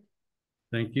 Yes, sir.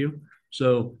 Thank you.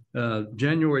 So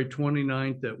January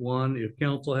 29th at 1, if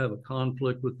council have a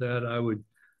conflict with that, I would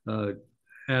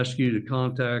ask you to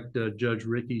contact Judge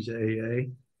Ricky's AA.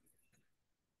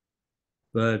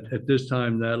 But at this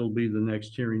time, that'll be the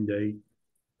next hearing date.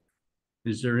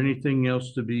 Is there anything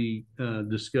else to be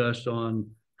discussed on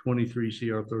 23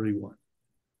 CR 31?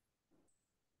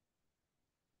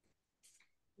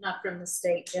 Not from the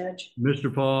state, Judge.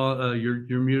 Mr. Paul,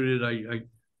 you're muted.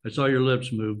 I saw your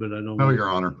lips move, but I don't know. No, Your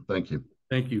Honor. Thank you.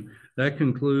 Thank you. That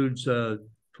concludes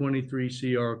 23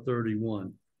 CR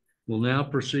 31. We'll now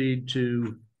proceed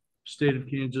to State of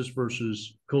Kansas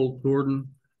versus Colt Gordon,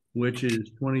 which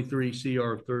is 23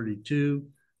 CR 32.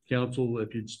 Counsel,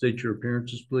 if you'd state your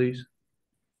appearances, please.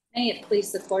 May it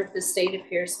please the court, the state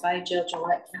appears by Jill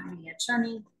Gillette, County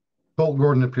Attorney. Colt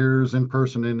Gordon appears in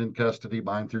person and in custody,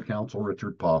 bind through counsel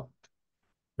Richard Paul.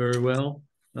 Very well.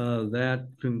 The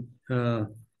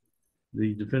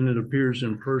defendant appears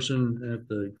in person at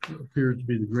appears to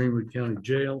be the Greenwood County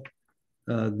Jail.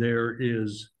 There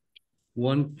is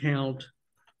one count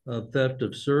of theft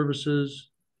of services.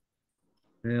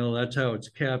 Well, that's how it's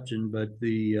captioned, but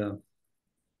the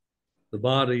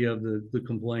body of the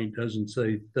complaint doesn't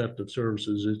say theft of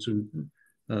services. It's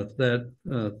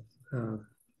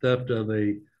theft of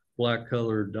a black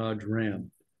colored Dodge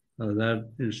Ram. That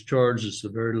is charged as a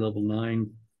very level 9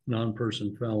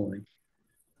 non-person felony.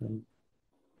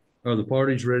 Are the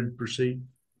parties ready to proceed?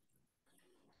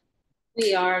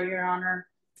 We are, Your Honor.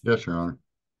 Yes, Your Honor.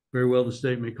 Very well. The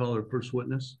state may call their first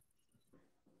witness.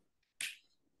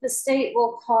 The state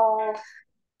will call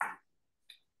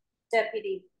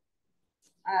Deputy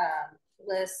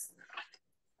Bliss.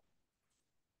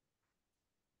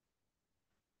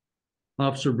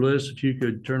 Officer Bliss, if you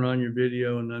could turn on your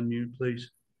video and unmute,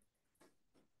 please.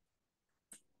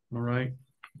 All right.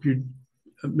 If you,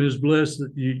 Ms. Bliss,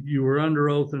 you were under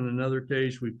oath in another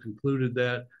case. We've concluded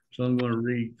that. So I'm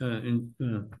going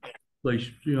to place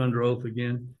you under oath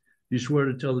again. You swear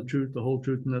to tell the truth, the whole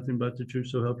truth, and nothing but the truth,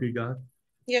 so help you God?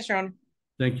 Yes, Your Honor.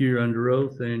 Thank you. You're under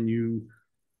oath, and you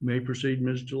may proceed,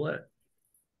 Ms. Gillette.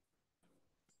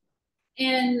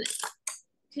 And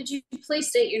could you please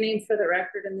state your name for the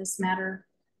record in this matter?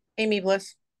 Amy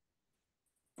Bliss.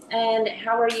 And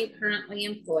how are you currently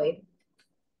employed?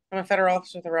 I'm a federal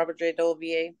officer with the Robert J. Dole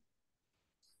VA.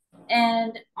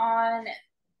 And on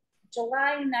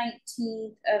July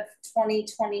 19th of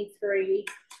 2023,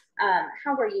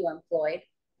 how were you employed?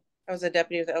 I was a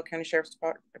deputy with the Elk County Sheriff's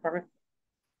Department.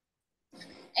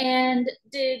 And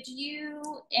did you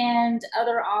and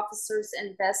other officers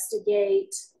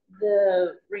investigate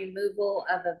the removal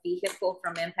of a vehicle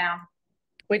from impound?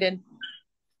 We did.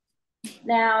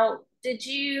 Now,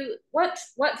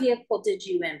 what vehicle did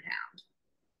you impound?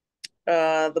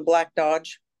 The black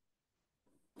Dodge.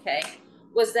 Okay.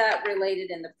 Was that related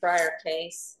in the prior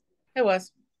case? It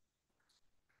was.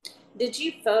 Did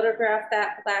you photograph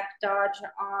that black Dodge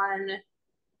on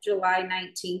July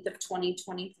 19th of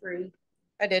 2023?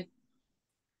 I did.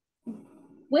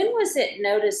 When was it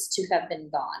noticed to have been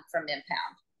gone from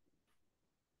impound?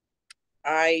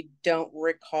 I don't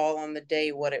recall on the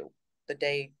day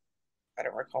I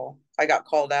don't recall. I got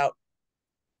called out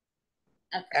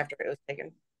after it was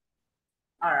taken.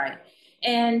 All right.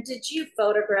 And did you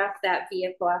photograph that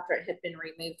vehicle after it had been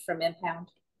removed from impound?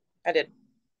 I did.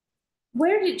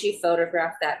 Where did you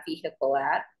photograph that vehicle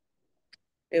at?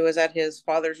 It was at his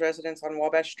father's residence on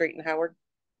Wabash Street in Howard.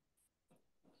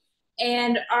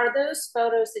 And are those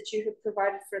photos that you have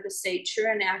provided for the state true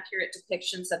and accurate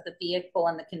depictions of the vehicle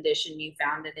and the condition you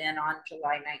found it in on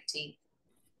July 19th?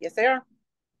 Yes, they are.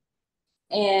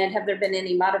 And have there been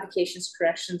any modifications,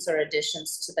 corrections, or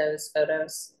additions to those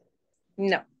photos?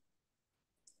 No.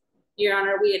 Your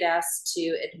Honor, we had asked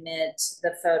to admit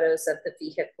the photos of the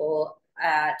vehicle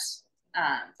at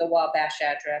the Wabash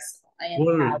address.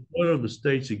 What are the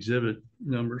state's exhibit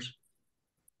numbers?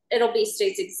 It'll be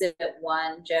State's Exhibit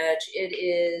 1, Judge. It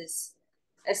is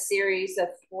a series of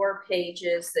 4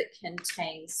 pages that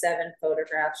contain 7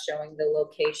 photographs showing the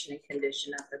location and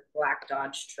condition of the black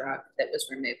Dodge truck that was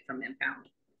removed from impound.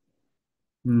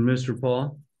 Mr.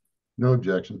 Paul? No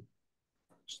objection.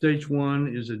 Stage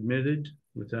 1 is admitted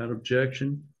without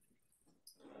objection.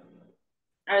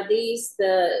 Are these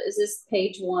is this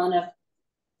page 1 of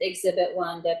Exhibit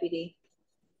 1, Deputy?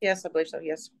 Yes, I believe so,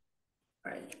 yes.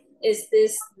 All right. Is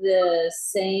this the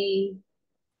same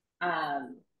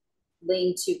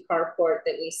lean-to carport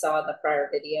that we saw in the prior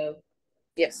video?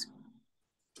 Yes.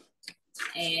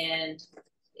 And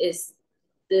is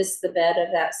this the bed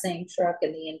of that same truck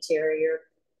in the interior?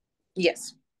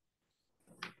 Yes.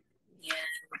 And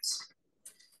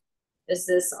is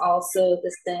this also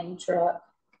the same truck?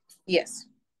 Yes.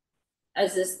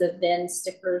 Is this the VIN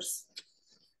stickers?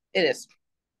 It is.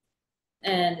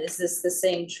 And is this the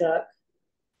same truck?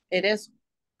 It is.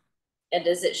 And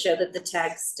does it show that the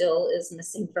tag still is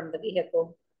missing from the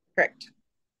vehicle? Correct.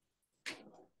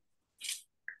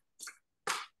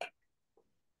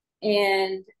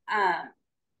 And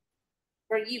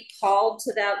were you called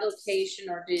to that location,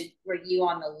 or were you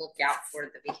on the lookout for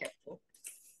the vehicle?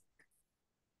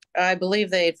 I believe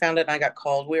they found it and I got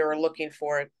called. We were looking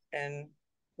for it and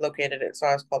located it, so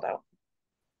I was called out.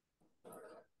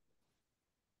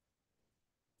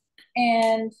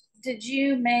 And did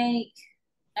you make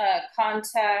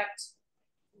contact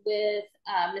with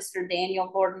Mr. Daniel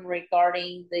Gordon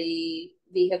regarding the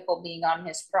vehicle being on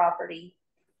his property?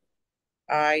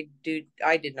 I did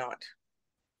not.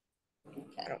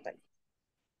 Okay. I don't think.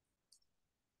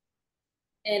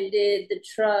 And did the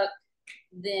truck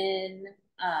then,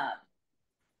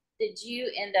 did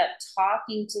you end up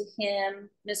talking to him,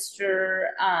 Mr.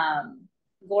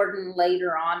 Gordon,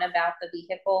 later on about the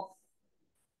vehicle?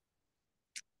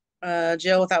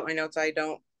 Jill, without my notes, I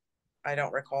don't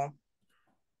recall.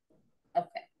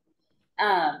 Okay.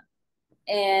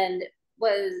 And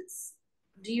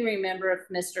do you remember if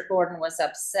Mr. Gordon was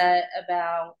upset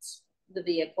about the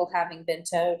vehicle having been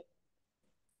towed?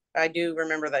 I do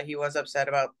remember that he was upset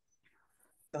about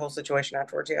the whole situation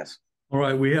afterwards, yes. All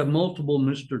right, we have multiple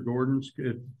Mr. Gordons.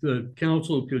 If the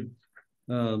council could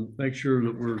make sure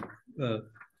that we're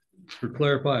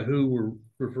clarify who we're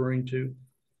referring to.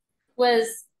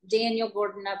 Was Daniel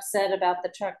Gordon upset about the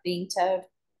truck being towed?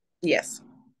 Yes.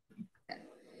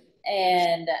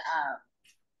 And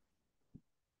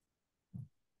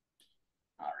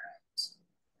all right.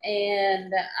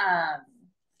 And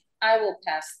I will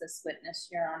pass this witness,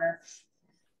 Your Honor.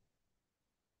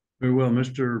 Very well,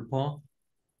 Mr. Paul.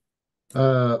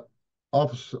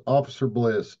 Officer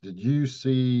Bliss, did you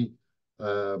see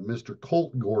Mr.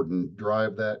 Colt Gordon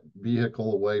drive that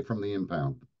vehicle away from the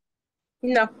impound?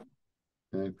 No.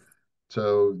 Okay.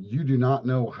 So you do not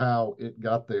know how it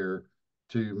got there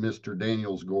to Mr.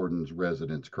 Daniels Gordon's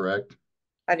residence, correct?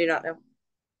 I do not know.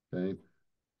 Okay.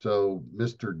 So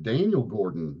Mr. Daniel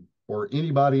Gordon or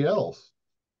anybody else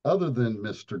other than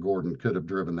Mr. Gordon could have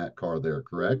driven that car there,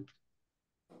 correct?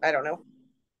 I don't know.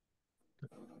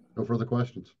 No further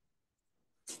questions.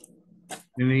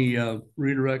 Any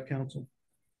redirect, counsel?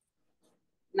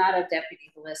 Not a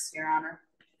deputy list, Your Honor.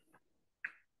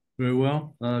 Very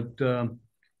well.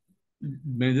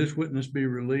 May this witness be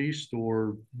released,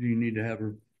 or do you need to have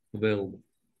her available?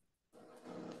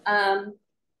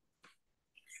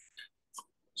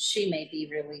 She may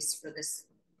be released for this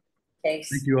case.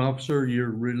 Thank you, officer.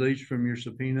 You're released from your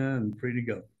subpoena and free to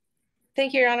go.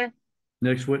 Thank you, Your Honor.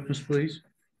 Next witness, please.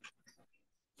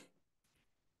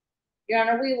 Your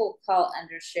Honor, we will call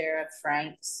Under Sheriff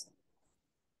Franks.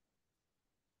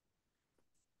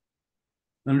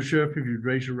 Under Sheriff, if you'd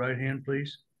raise your right hand,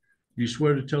 please. Do you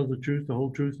swear to tell the truth, the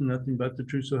whole truth, and nothing but the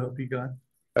truth, so help you God?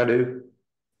 I do.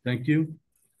 Thank you.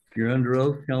 You're under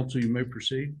oath. Counsel, you may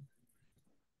proceed.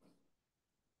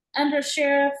 Under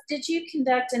Sheriff, did you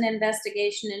conduct an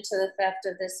investigation into the theft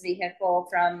of this vehicle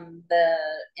from the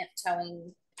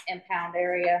towing impound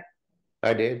area?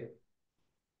 I did.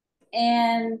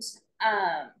 And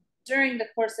during the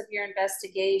course of your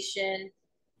investigation,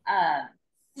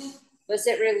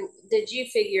 did you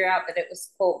figure out that it was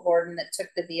Colt Gordon that took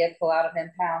the vehicle out of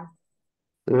impound?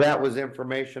 That was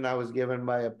information I was given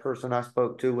by a person I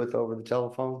spoke to with over the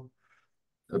telephone.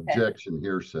 Objection,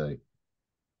 hearsay.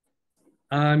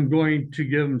 I'm going to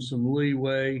give him some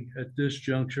leeway at this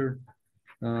juncture,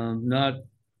 not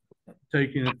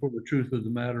taking it for the truth of the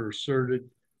matter asserted,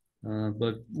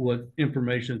 but what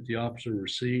information that the officer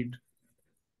received.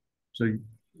 So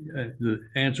the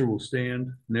answer will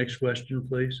stand. Next question,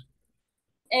 please.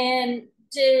 And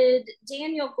did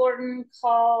Daniel Gordon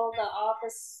call the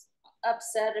office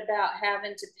upset about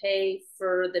having to pay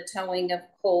for the towing of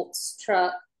Colt's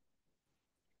truck?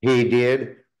 He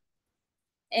did.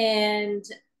 And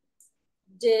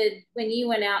when you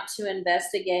went out to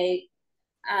investigate,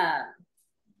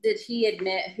 did he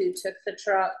admit who took the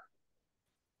truck?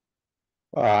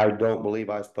 I don't believe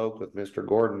I spoke with Mr.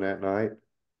 Gordon that night.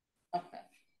 Okay.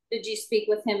 Did you speak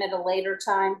with him at a later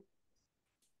time?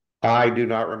 I do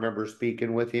not remember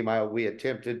speaking with him. We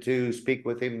attempted to speak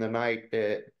with him the night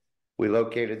that we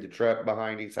located the truck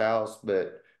behind his house,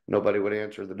 but nobody would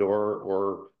answer the door,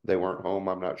 or they weren't home.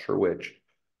 I'm not sure which.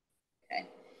 Okay.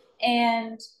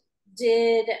 And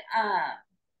did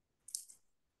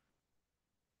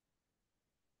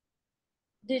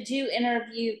you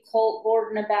interview Colt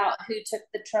Gordon about who took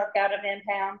the truck out of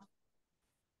impound?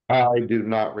 I do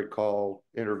not recall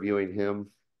interviewing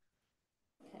him.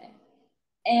 Okay.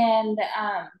 And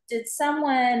did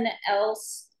someone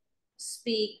else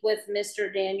speak with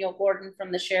Mr. Daniel Gordon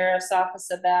from the sheriff's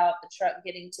office about the truck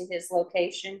getting to his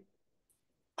location?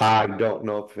 I don't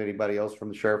know if anybody else from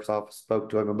the sheriff's office spoke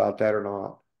to him about that or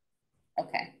not.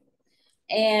 Okay.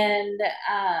 And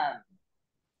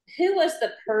who was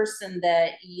the person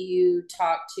that you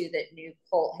talked to that knew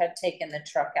Colt had taken the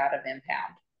truck out of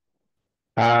impound?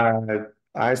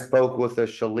 I spoke with a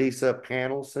Shalisa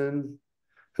Panelson,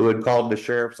 who had called the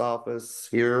sheriff's office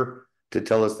here to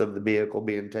tell us of the vehicle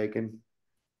being taken.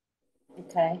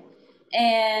 Okay.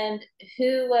 And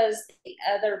who was the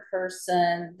other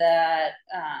person that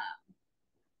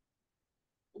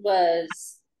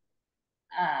was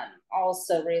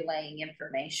also relaying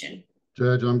information?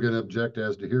 Judge, I'm going to object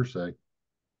as to hearsay.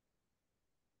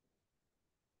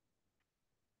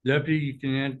 Deputy, you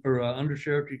can or Under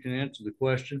Sheriff, you can answer the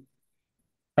question.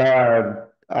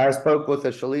 I spoke with a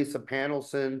Shalisa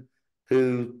Panelson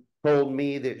who told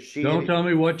me that she... Don't tell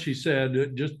me what she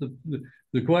said. Just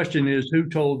the question is, who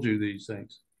told you these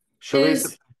things?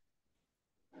 Shalisa.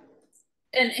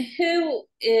 And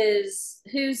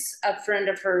who's a friend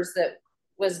of hers that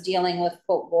was dealing with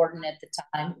Colt Gordon at the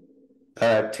time?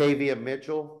 Tavia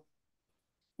Mitchell.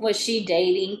 Was she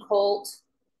dating Colt?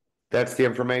 That's the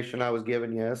information I was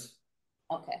given, yes.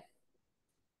 Okay.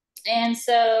 And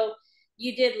so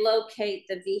you did locate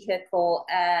the vehicle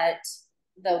at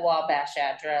the Wabash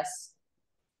address?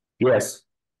 Yes.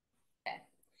 Okay.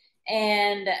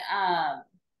 And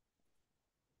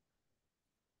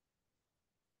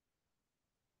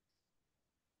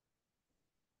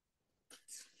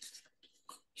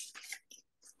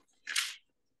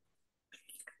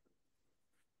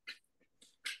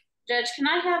Judge, can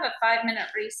I have a 5-minute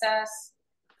recess?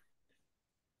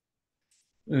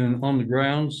 And on the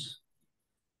grounds?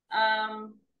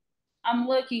 I'm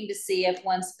looking to see if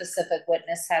one specific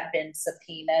witness had been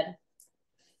subpoenaed.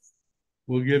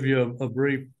 We'll give you a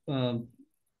brief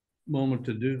moment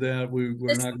to do that. We're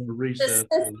not going to recess.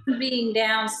 The system being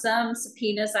down, some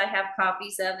subpoenas I have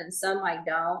copies of and some I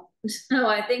don't. So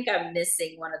I think I'm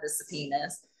missing one of the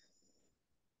subpoenas.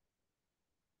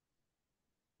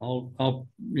 I'll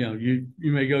you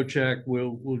may go check.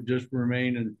 We'll just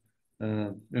remain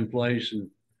in place and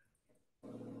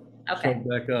Okay. start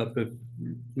back up when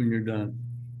you're done.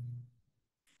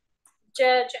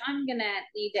 Judge, I'm gonna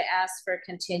need to ask for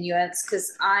continuance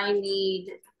because I need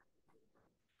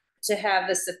to have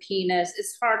the subpoenas.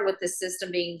 It's hard with the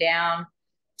system being down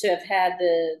to have had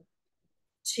the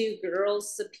 2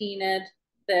 girls subpoenaed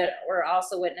that were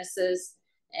also witnesses.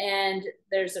 And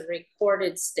there's a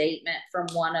recorded statement from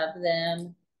one of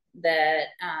them that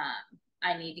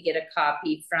I need to get a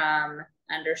copy from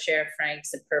Under Sheriff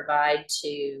Franks and provide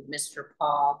to Mr.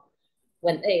 Paul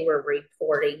when they were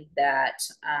reporting that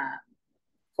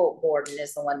Colt Gordon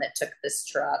is the one that took this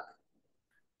truck.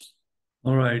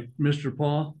 All right, Mr.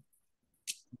 Paul.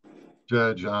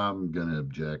 Judge, I'm going to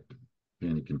object to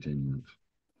any continuance.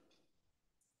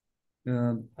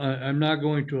 I'm not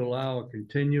going to allow a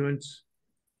continuance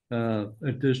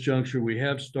at this juncture. We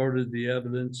have started the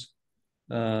evidence.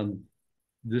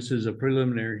 This is a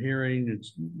preliminary hearing.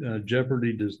 It's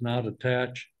jeopardy does not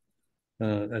attach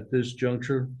at this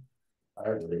juncture. I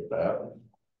agree with that.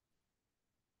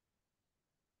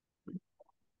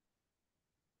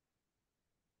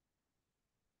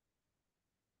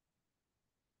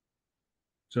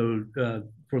 So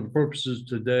for the purposes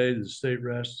today, the state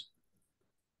rests.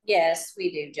 Yes,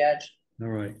 we do, Judge. All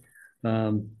right.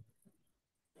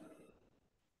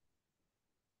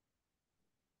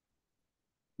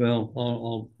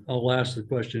 Well, I'll ask the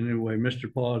question anyway.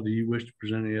 Mr. Paul, do you wish to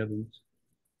present any evidence?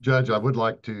 Judge, I would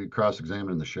like to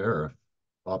cross-examine the sheriff,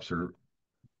 Officer,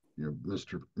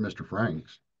 Mr.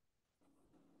 Franks.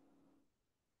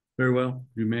 Very well.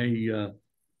 You may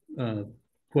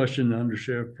question Under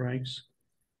Sheriff Franks.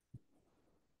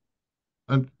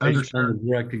 Under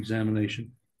direct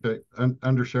examination. Okay.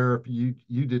 Under Sheriff,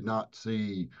 you did not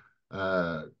see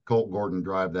Colt Gordon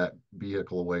drive that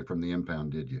vehicle away from the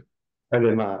impound, did you? I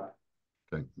did not.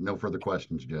 Okay. No further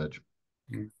questions, Judge.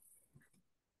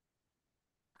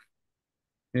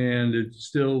 And it's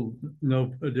still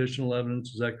no additional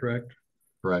evidence. Is that correct?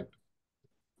 Correct.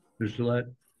 Mr. Gillette?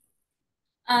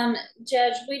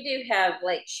 Judge, we do have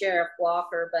like Sheriff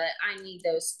Walker, but I need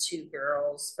those 2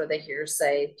 girls for the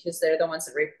hearsay because they're the ones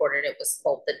that reported it was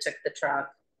Colt that took the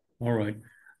truck. All right.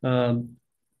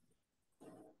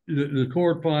 The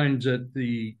court finds that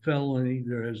the felony,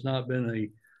 there has not been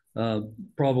a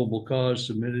probable cause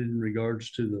submitted in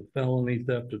regards to the felony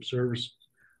theft of service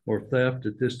or theft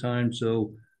at this time.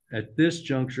 So at this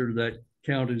juncture, that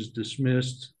count is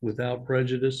dismissed without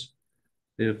prejudice.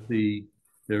 If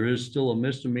there is still a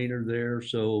misdemeanor there,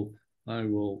 so I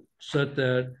will set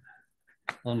that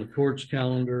on the court's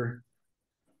calendar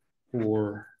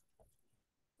for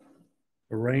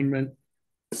arraignment.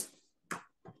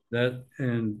 That,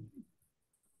 and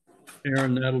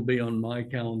Aaron, that'll be on my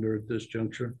calendar at this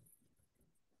juncture.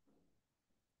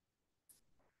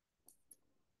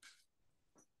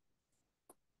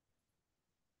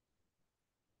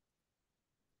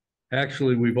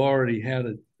 Actually, we've already had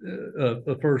a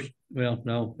first, well,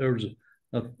 no, there was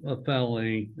a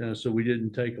felony, so we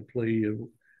didn't take a plea.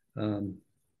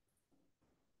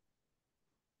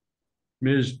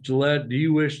 Ms. Gillette, do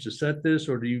you wish to set this,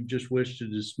 or do you just wish to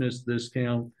dismiss this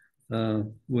count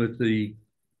with the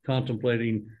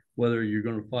contemplating whether you're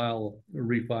going to refile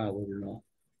it or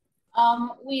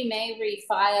not? We may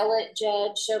refile it,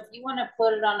 Judge. So if you want to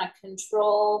put it on a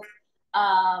control,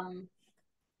 I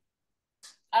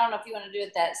don't know if you want to do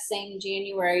it that same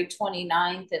January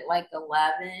 29th at like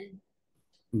 11.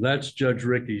 That's Judge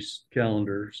Ricky's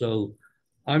calendar. So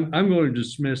I'm going to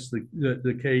dismiss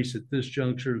the case at this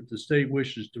juncture. If the state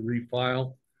wishes to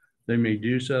refile, they may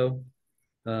do so.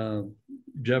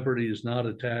 Jeopardy is not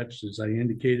attached, as I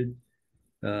indicated.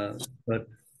 But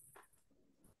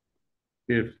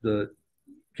if the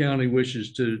county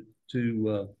wishes to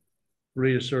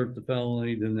reassert the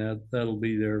felony, then that'll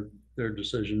be their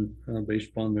decision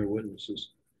based upon their witnesses.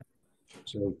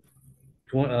 So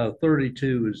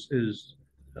 32 is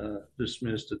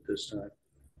dismissed at this time.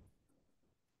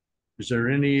 Is there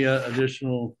any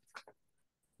additional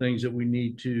things that we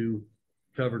need to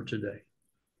cover today?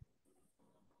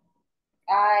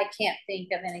 I can't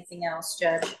think of anything else,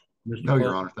 Judge. No,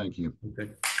 Your Honor. Thank you. Okay.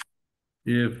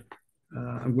 If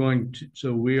I'm going to,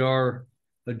 so we are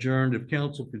adjourned. If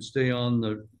council could stay on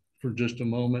for just a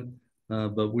moment,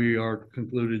 but we are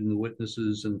concluded in the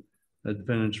witnesses and the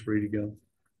defendant's free to go.